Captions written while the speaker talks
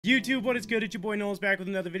YouTube, what is good? It's your boy Noel's back with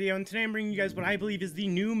another video, and today I'm bringing you guys what I believe is the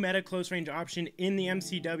new meta close range option in the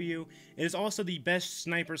MCW. It is also the best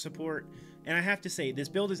sniper support, and I have to say, this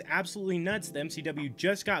build is absolutely nuts. The MCW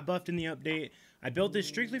just got buffed in the update. I built this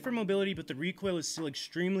strictly for mobility, but the recoil is still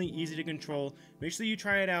extremely easy to control. Make sure you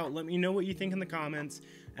try it out. Let me know what you think in the comments,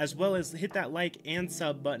 as well as hit that like and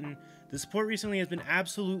sub button. The support recently has been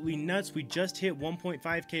absolutely nuts. We just hit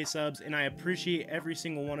 1.5k subs, and I appreciate every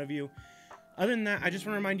single one of you. Other than that, I just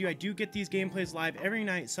want to remind you, I do get these gameplays live every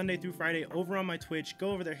night, Sunday through Friday, over on my Twitch.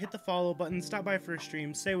 Go over there, hit the follow button, stop by for a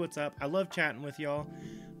stream, say what's up. I love chatting with y'all.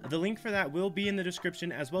 The link for that will be in the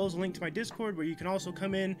description, as well as a link to my Discord, where you can also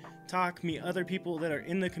come in, talk, meet other people that are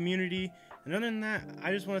in the community. And other than that,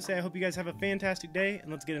 I just want to say I hope you guys have a fantastic day,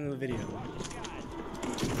 and let's get into the video.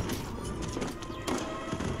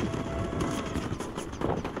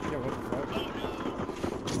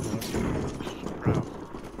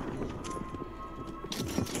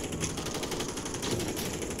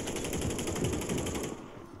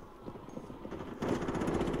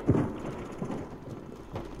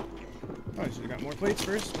 Probably should have got more plates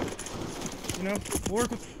first. You know, we'll work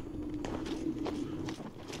with...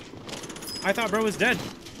 I thought bro was dead.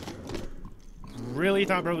 Really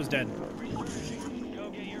thought bro was dead. Go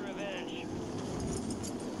get your revenge.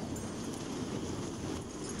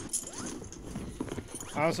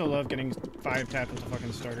 I also love getting 5 tapped with the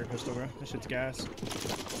fucking starter pistol, bro. This shit's gas.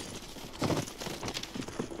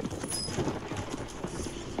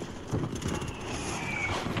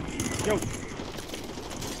 Yo!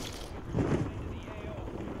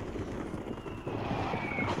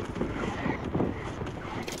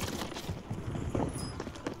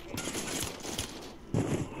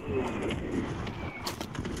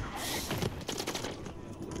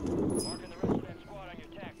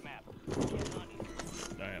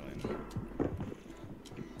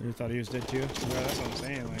 You thought he was dead too? Bro, that's what I'm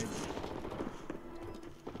saying, like...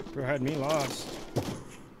 Bro had me lost.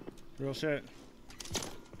 Real shit.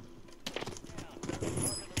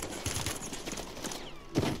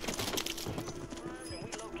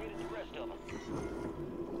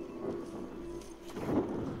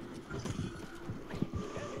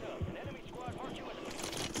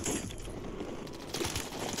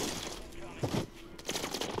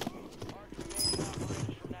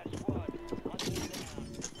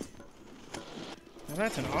 Well,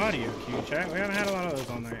 that's an audio cue, chat. We haven't had a lot of those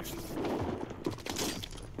all night.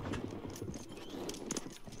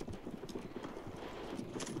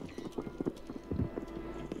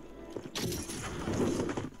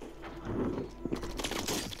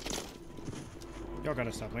 Y'all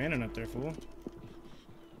gotta stop landing up there, fool.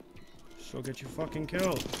 She'll get you fucking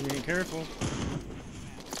killed if you ain't careful.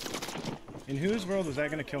 In whose world is that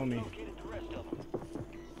gonna kill me?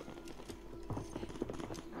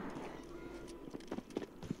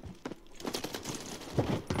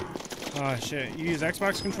 Oh shit, you use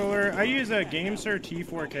Xbox controller? I use a GameSir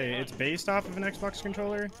T4K. It's based off of an Xbox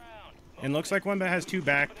controller. And looks like one that has two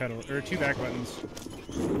back buttons.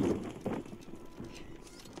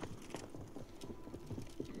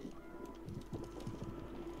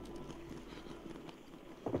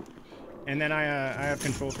 And then I have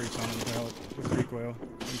control freaks on them to help with recoil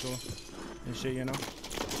control and shit, you know?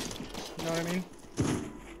 You know what I mean?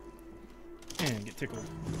 And get tickled.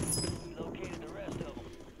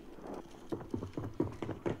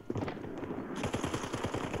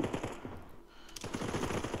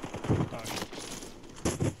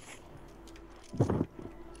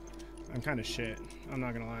 I'm kind of shit. I'm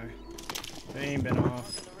not gonna lie. They ain't been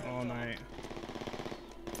off all night.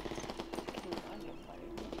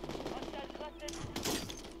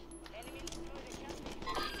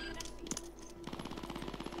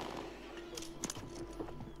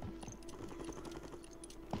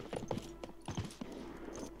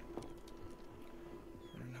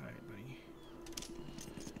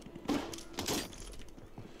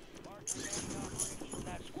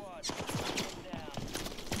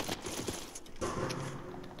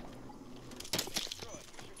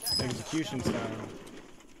 Execution style.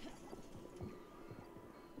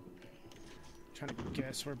 Trying to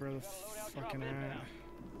guess where bro the fucking at.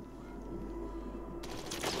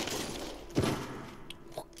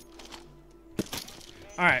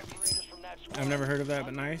 Alright. I've never heard of that,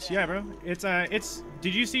 but nice. Yeah, bro. It's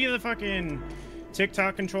did you see the fucking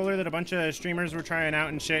TikTok controller that a bunch of streamers were trying out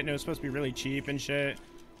and shit, and it was supposed to be really cheap and shit?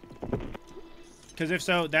 Because if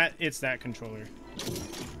so, it's that controller.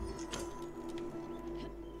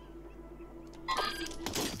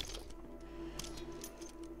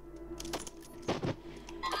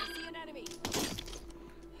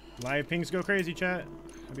 Live pings go crazy, chat.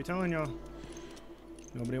 I be telling y'all.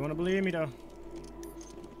 Nobody want to believe me, though.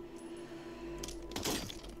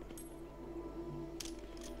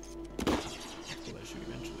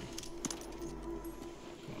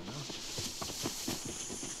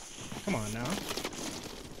 on now.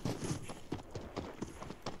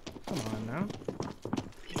 Come on now.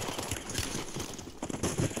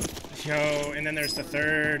 Yo, and then there's the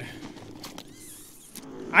third.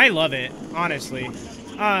 I love it, honestly. It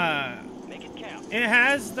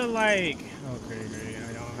has the like. Oh, great.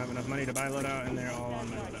 I don't have enough money to buy loadout, and they're all on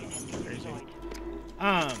my loadout. Crazy.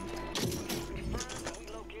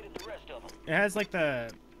 It has like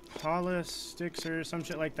the hollow sticks or some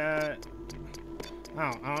shit like that.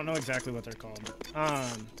 I don't know exactly what they're called.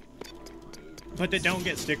 But they don't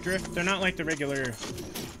get stick drift. They're not like the regular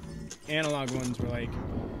analog ones where like,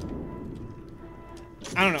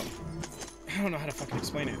 I don't know how to fucking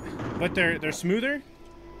explain it. But they're smoother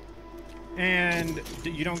and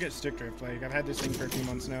you don't get stick drift. Like, I've had this thing for a few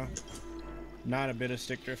months now. Not a bit of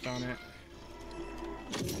stick drift on it.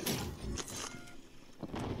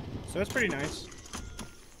 So it's pretty nice.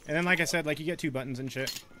 And then, like I said, like, you get 2 buttons and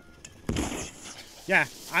shit. Yeah,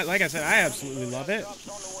 like I said, I absolutely love it.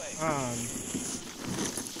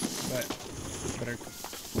 But better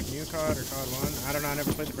new COD or COD 1. I don't know, I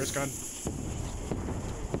never played the first COD.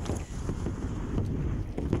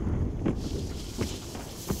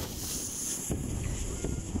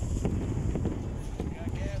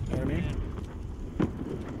 Know what I mean?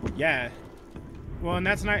 Yeah. Well, and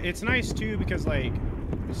that's nice. It's nice too because, like,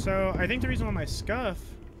 so I think the reason why my scuff,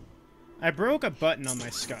 I broke a button on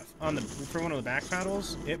my scuff for one of the back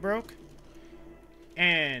paddles. It broke,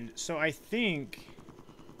 and so I think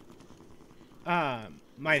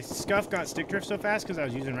my scuff got stick drift so fast because I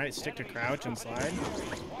was using right stick to crouch and slide.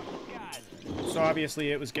 So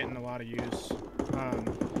obviously it was getting a lot of use,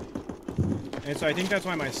 and so I think that's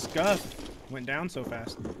why my scuff went down so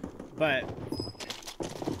fast. But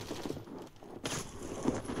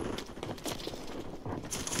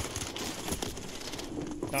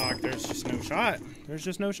dog, there's just no shot. There's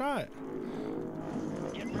just no shot.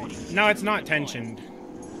 No, it's not tensioned.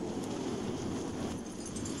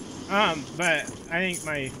 But I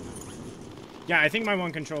think I think my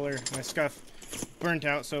one controller, my scuff, burnt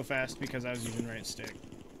out so fast because I was using right stick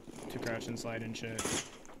to crouch and slide and shit.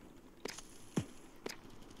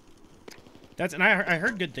 And I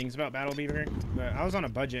heard good things about Battle Beaver, but I was on a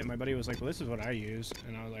budget and my buddy was like, well, this is what I use.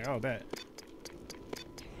 And I was like, oh, bet.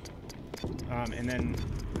 And then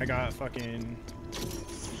I got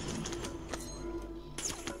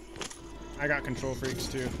Control Freaks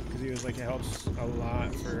too, because he was like, it helps a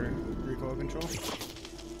lot for recoil control.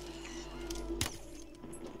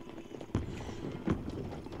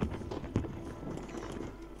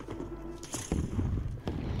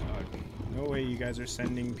 No way you guys are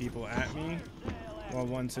sending people at me while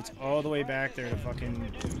one sits all the way back there to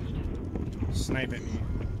fucking snipe at me.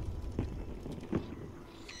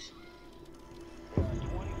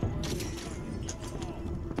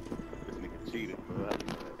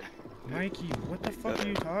 Mikey, what the fuck are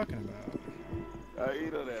you talking about?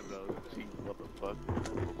 You don't have no cheap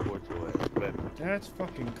motherfucker. Report your ass better. That's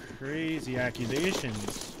fucking crazy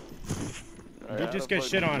accusations. Did just get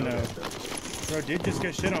shit on though. Bro, did just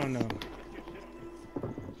get shit on though.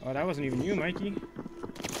 Oh, that wasn't even you, Mikey.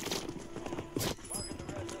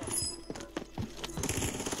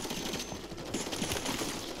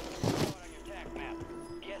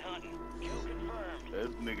 This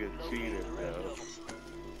nigga cheated, bro.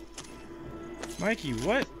 Mikey,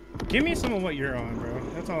 what? Give me some of what you're on, bro.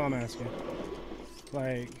 That's all I'm asking.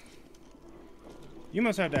 Like, you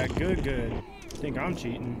must have that good. Think I'm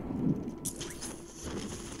cheating.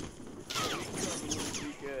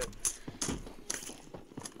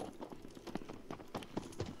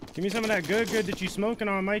 Give me some of that good that you smoking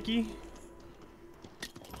on, Mikey.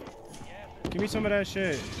 Give me some of that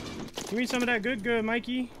shit. Give me some of that good,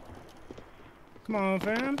 Mikey. Come on,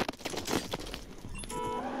 fam.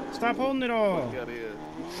 Stop holding it all. No,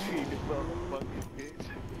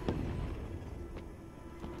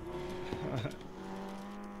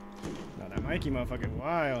 that Mikey motherfucking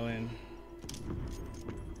wildin'.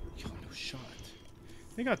 Yo, no shot.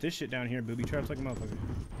 They got this shit down here, booby traps like a motherfucker.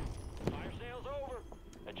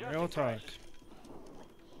 Real talk.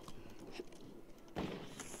 That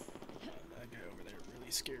guy over there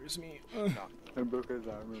really scares me. I broke his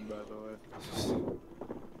armor, by the way.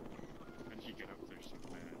 How'd you get up there so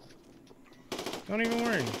fast? Don't even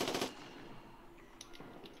worry.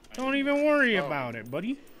 Don't even worry about it,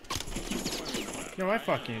 buddy. Yo, I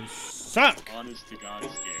fucking suck. Honest to God,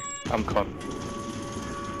 scared. I'm coming.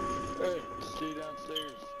 Hey, stay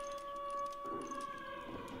downstairs.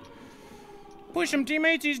 Push him,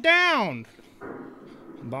 teammates. He's down.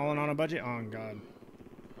 Balling on a budget. Oh, God.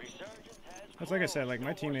 That's like I said. Like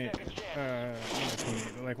my teammate, not my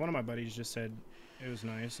teammate, but like one of my buddies just said, It was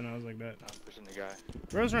nice, and I was like, bet. I'm pushing the guy.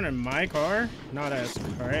 Bro's running my car? No, that's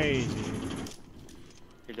crazy.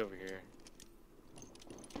 He's over here.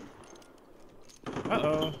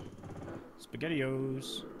 Uh-oh.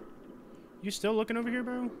 SpaghettiOs. You still looking over here,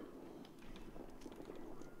 bro?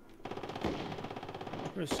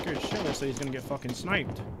 Bro's scared shitless that he's gonna get fucking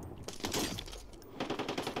sniped.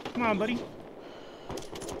 Come on, buddy.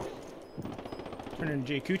 Turn into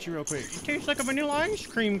Jay Coochie real quick. It tastes like a vanilla ice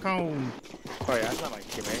cream cone. Oh yeah, that's not my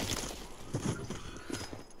teammate.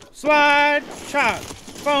 Slide, chop,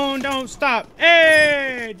 phone don't stop.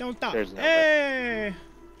 Hey, don't stop. There's no Hey,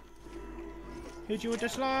 hit you with the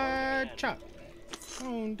slide, chop.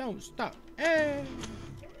 Phone don't stop. Hey,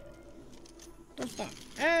 don't stop.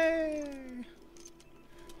 Hey,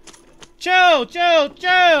 chill, chill,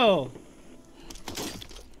 chill.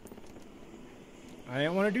 I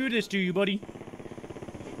didn't want to do this to you, buddy.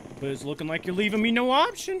 But it's looking like you're leaving me no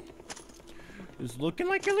option. It's looking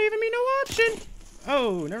like you're leaving me no option.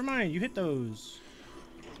 Oh, never mind. You hit those.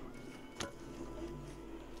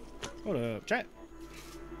 Hold up, chat.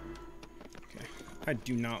 Okay. I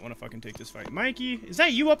do not want to fucking take this fight. Mikey, is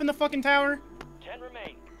that you up in the fucking tower? 10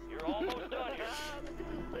 remain. You're almost done here.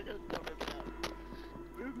 This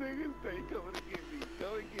nigga stay coming to get me.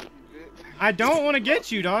 Come and get me, bitch. I don't want to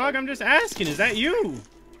get you, dog. I'm just asking. Is that you?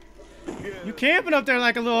 Yeah. You camping up there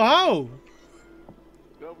like a little hoe.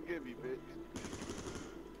 Come get me, bitch.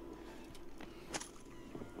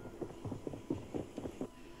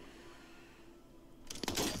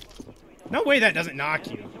 No way that doesn't knock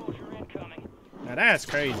you. Soldier incoming. Now that's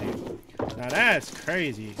crazy. Now that's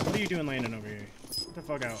crazy. What are you doing landing over here? Get the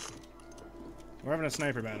fuck out. We're having a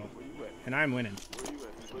sniper battle. Where you at? And I'm winning. Where you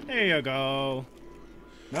at? Where you There you go.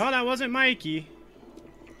 No, that wasn't Mikey.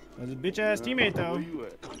 That was a bitch ass teammate though. Where you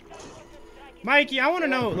at? Mikey, I want to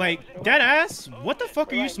know, like, dead ass, what the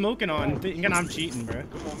fuck are you smoking on thinking I'm cheating, bro?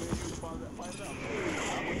 Come on, man. You find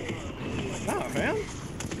out. Nah, fam.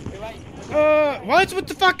 What's with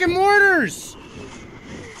the fucking mortars?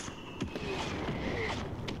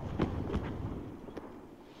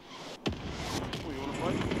 Who, you wanna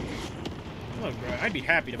fight? Look, bro, I'd be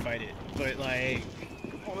happy to fight it, but, like,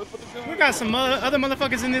 Come on, let's put the gun. we got some other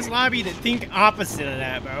motherfuckers in this lobby that think opposite of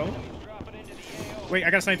that, bro. Dropping into the AO. Wait,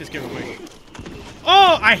 I gotta snipe this kid real quick.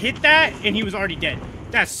 Oh, I hit that, and he was already dead.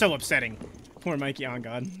 That's so upsetting. Poor Mikey, on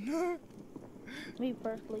God. Me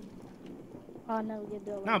personally, I never get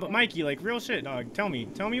built. Nah, but Mikey, like, real shit, dog. Tell me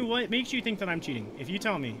what makes you think that I'm cheating? If you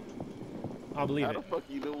tell me, I'll believe How it. the fuck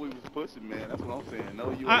you know we was pushing, man? That's what I'm saying.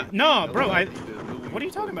 No, you No, ain't. bro, No, I- you just knew we What are you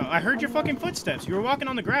was talking pushing. about? I heard your fucking footsteps. You were walking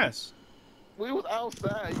on the grass. We was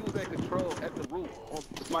outside. You was at control at the roof,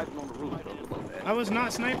 sniping on the roof. I was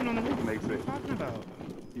not sniping on the roof. Makes What are you sense. talking about?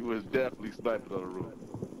 You was definitely sniping on the roof.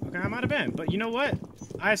 Okay, I might have been, but you know what?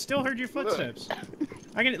 I still heard your footsteps.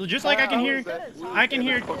 I can just like I can hear, I can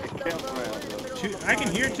hear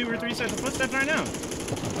 2 or 3 sets of footsteps right now.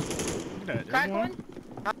 Look at that. Crack There's one.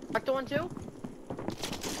 one. Cracked one too.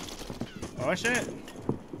 Oh shit!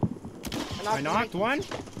 And I knocked one.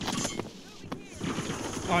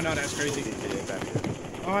 Oh no, that's crazy.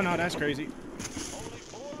 Oh no, that's crazy. Only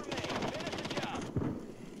 4 remain. Finish the job.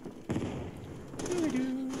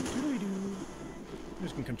 Doodly-doo, doodly-doo. I'm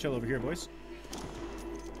just gonna come chill over here, boys.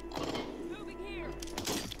 Moving here.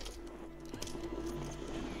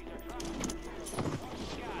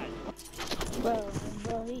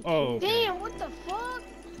 Bro, he Oh, okay. Damn, what the fuck?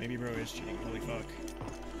 Maybe bro is cheating. Holy fuck.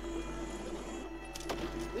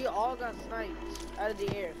 We all got sniped out of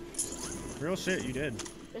the air. Real shit, you did.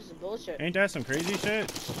 This is bullshit. Ain't that some crazy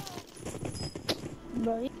shit?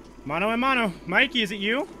 Bro, he, Mono and mono. Mikey, is it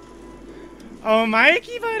you? Oh,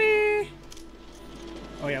 Mikey, buddy.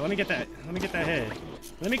 Oh yeah, let me get that. Let me get that head.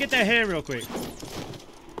 Let me get that head real quick.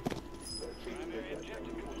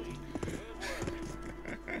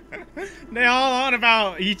 They all on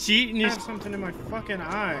about he cheating. He's something in my fucking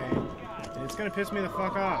eye. And it's gonna piss me the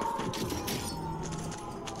fuck off.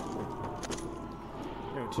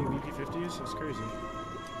 Yo, 2 BP50s? That's crazy.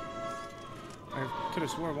 I could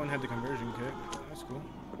have swore one had the conversion kit. That's cool.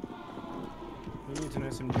 Who needs an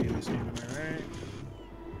SMG in this game, am I right?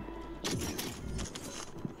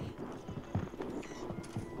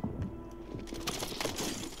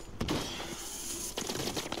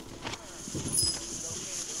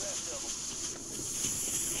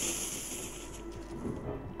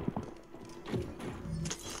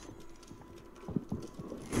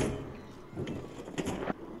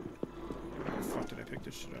 Fuck, did I pick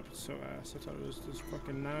this shit up? It's so ass. I thought it was this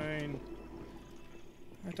fucking 9.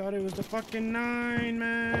 I thought it was the fucking 9,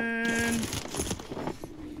 man.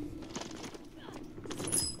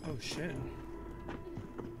 Oh shit.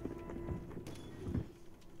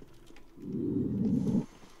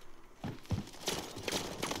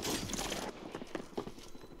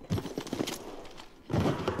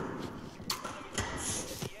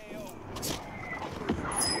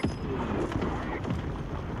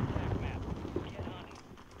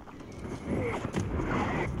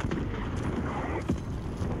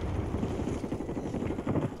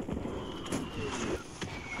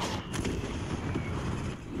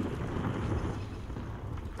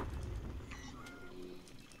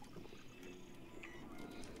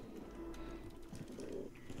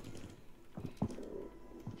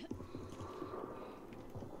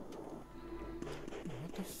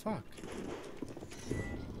 fuck?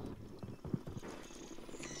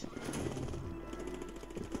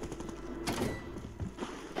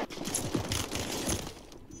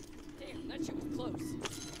 Damn, that shit was close.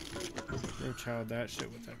 Bro chowed that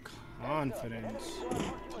shit with a confidence.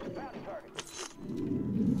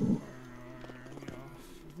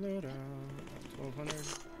 Loadout. 1200.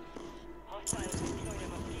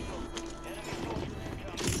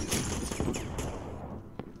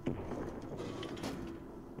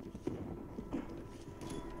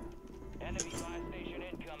 Enemy buy station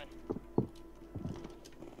incoming.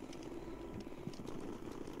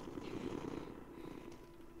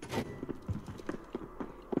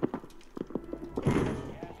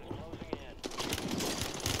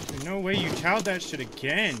 There's no way you chowed that shit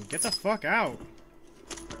again. Get the fuck out.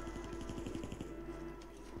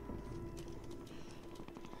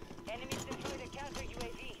 Enemies deployed a counter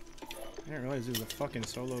UAV. I didn't realize it was a fucking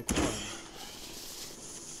solo quad.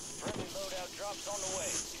 Friendly loadout drops on the way.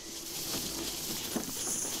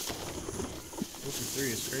 3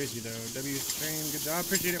 is crazy though. W stream, good job.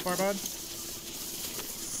 Appreciate it, Farbod.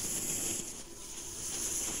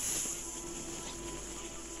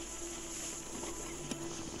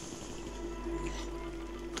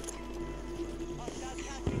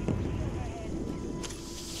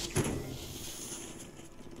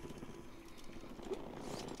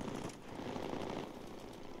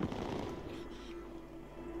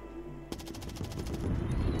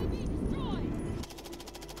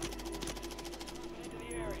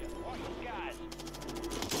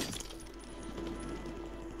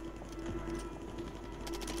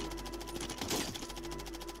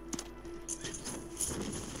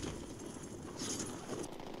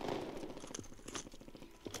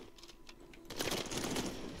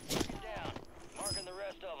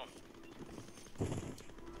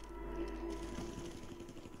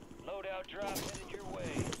 Drop headed your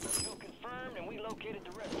way. Kill confirmed, and we located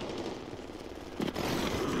the rest of them.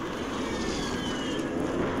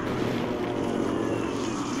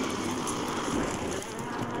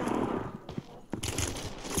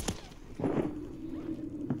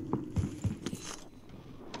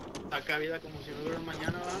 Acá vida como si no hubiera un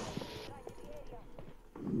mañana, ¿va?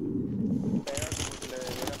 Pega como si le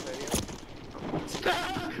hubiera pedido.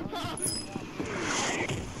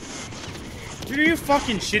 Dude, are you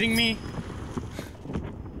fucking shitting me?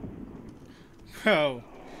 Bro.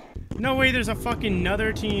 No way there's a fucking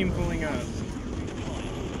another team pulling up.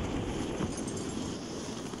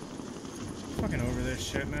 Fucking over this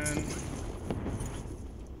shit, man.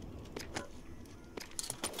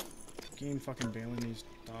 Game fucking bailing these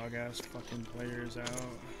dog ass fucking players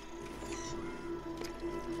out.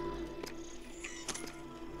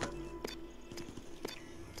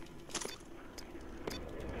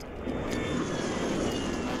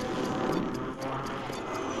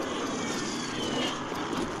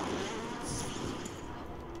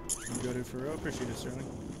 Goated for real. Appreciate it, Sterling.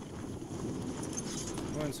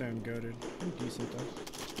 I wouldn't say I'm goated. I'm decent though.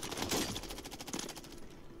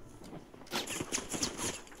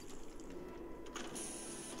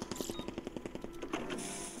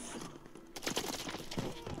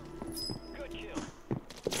 Good kill.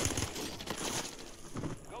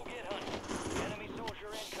 Go get hunting. Enemy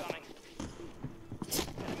soldier incoming.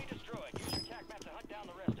 Enemy destroyed. Use your tac map to hunt down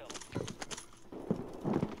the rest of them.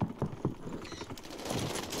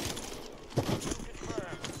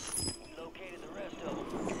 Confirmed. We located the rest of them.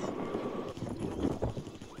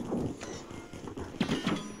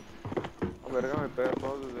 Verga, me pega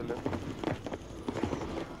todos desde lejos.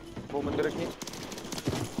 ¿Puedo meter aquí?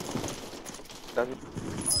 Gracias.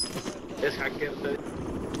 Es hacker.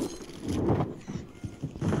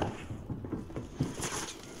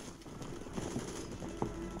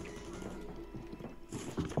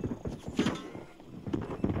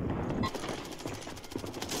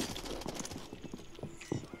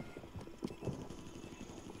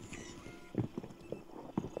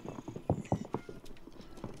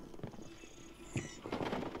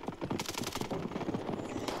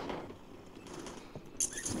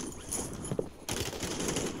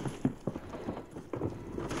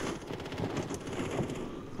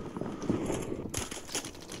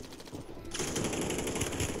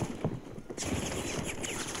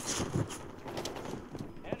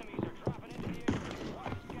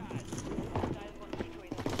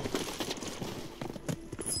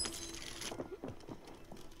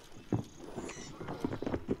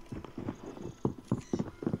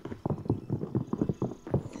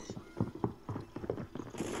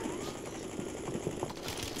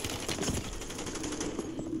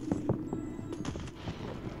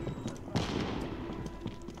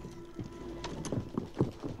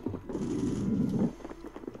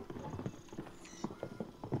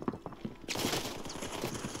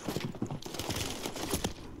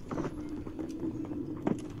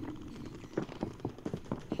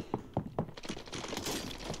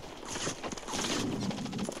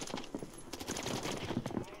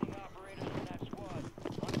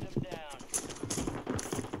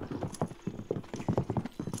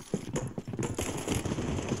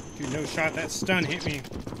 No shot, that stun hit me.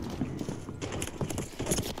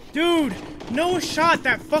 Dude, no shot,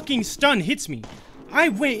 that fucking stun hits me. I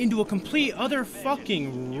went into a complete other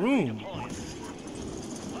fucking room. Fire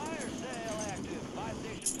sale active. Buy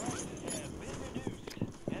station prices have been reduced.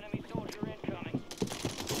 Enemy soldier incoming.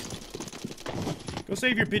 Go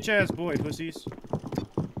save your bitch ass boy, pussies.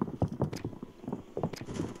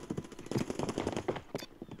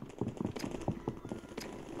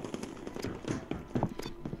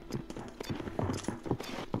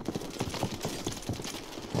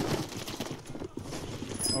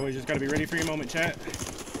 Oh, we just gotta be ready for your moment, chat.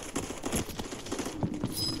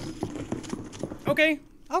 Okay,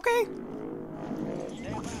 okay.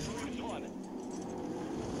 Stand by for redeployment.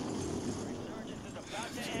 Resurgence is about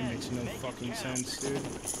to It end. makes no Make it fucking count. sense, dude.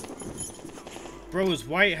 Bro's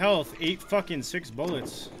white health, 6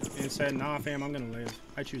 bullets. And said, nah, fam, I'm gonna live.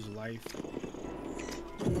 I choose life.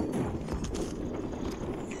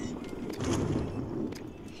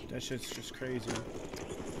 That shit's just crazy.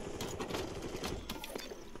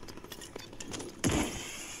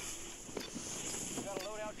 Got a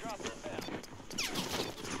loadout drop inbound.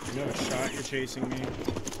 No shot, you're chasing me. Good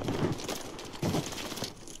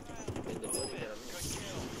kill.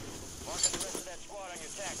 Marking the rest of that squad on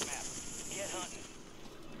your tac map. Get hunting.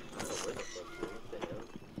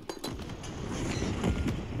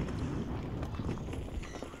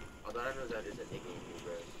 All I know is that it's a nickname,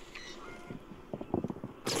 bro.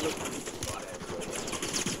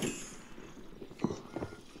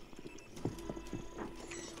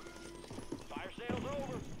 Fire sale's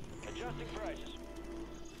over. Adjusting prices.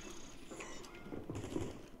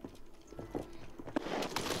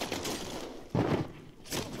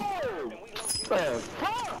 And we locate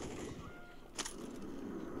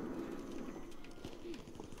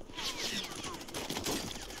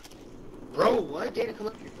Bro, what? Data, come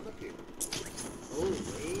up here, come up here. Oh,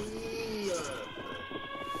 way up.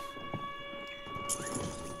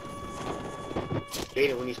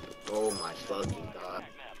 Data, when you... Oh my fucking god.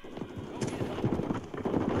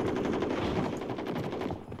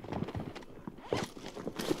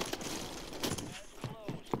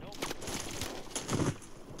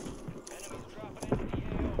 enemies dropping into the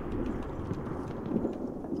AO.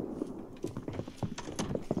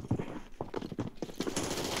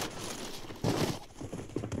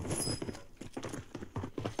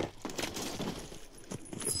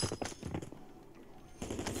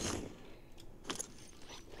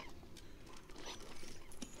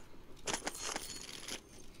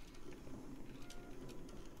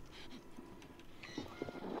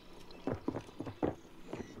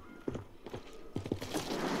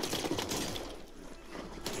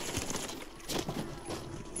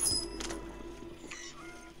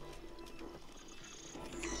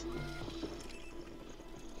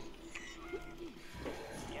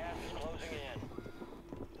 Gas is closing in.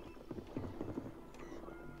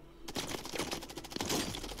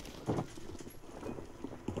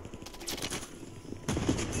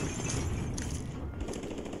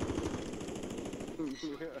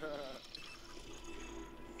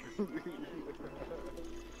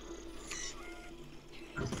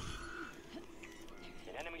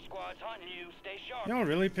 The enemy squad's hunting you. Stay sharp. Y'all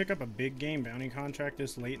really pick up a big game bounty contract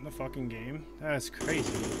this late in the fucking game? That's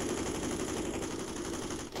crazy.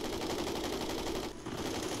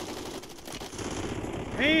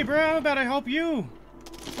 Hey, bro, how about I help you?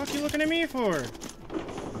 What the fuck you looking at me for?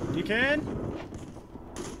 Dickhead?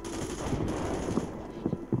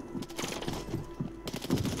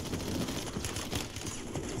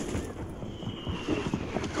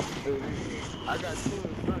 I got 2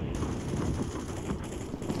 in front of you.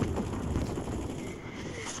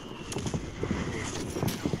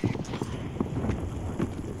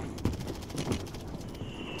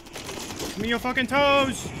 Give me your fucking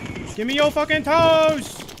toes! Give me your fucking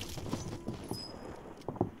toes!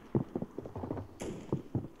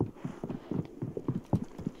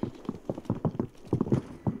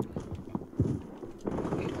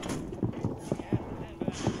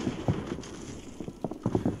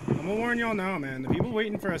 I'm gonna warn y'all now, man. The people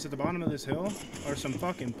waiting for us at the bottom of this hill are some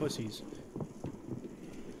fucking pussies.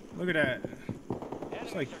 Look at that.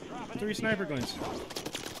 It's like 3 sniper glints.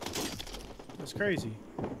 That's crazy.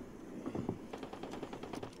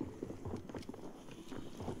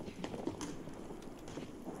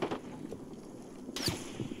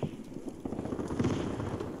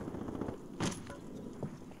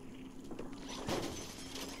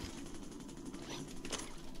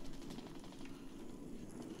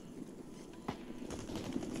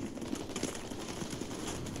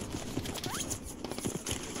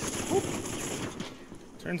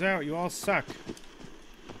 Turns out you all suck.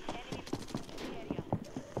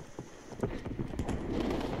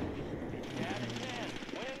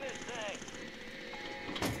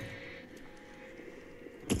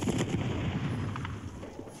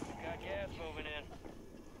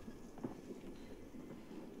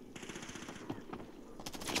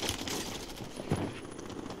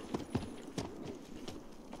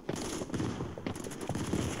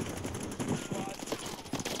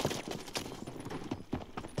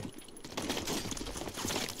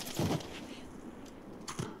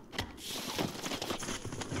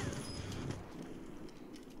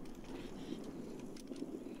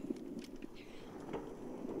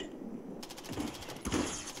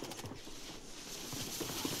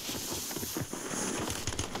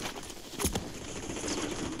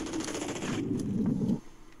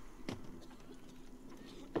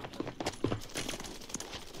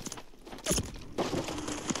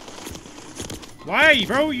 Why,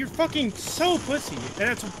 bro? You're fucking so pussy.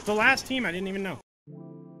 That's the last team I didn't even know.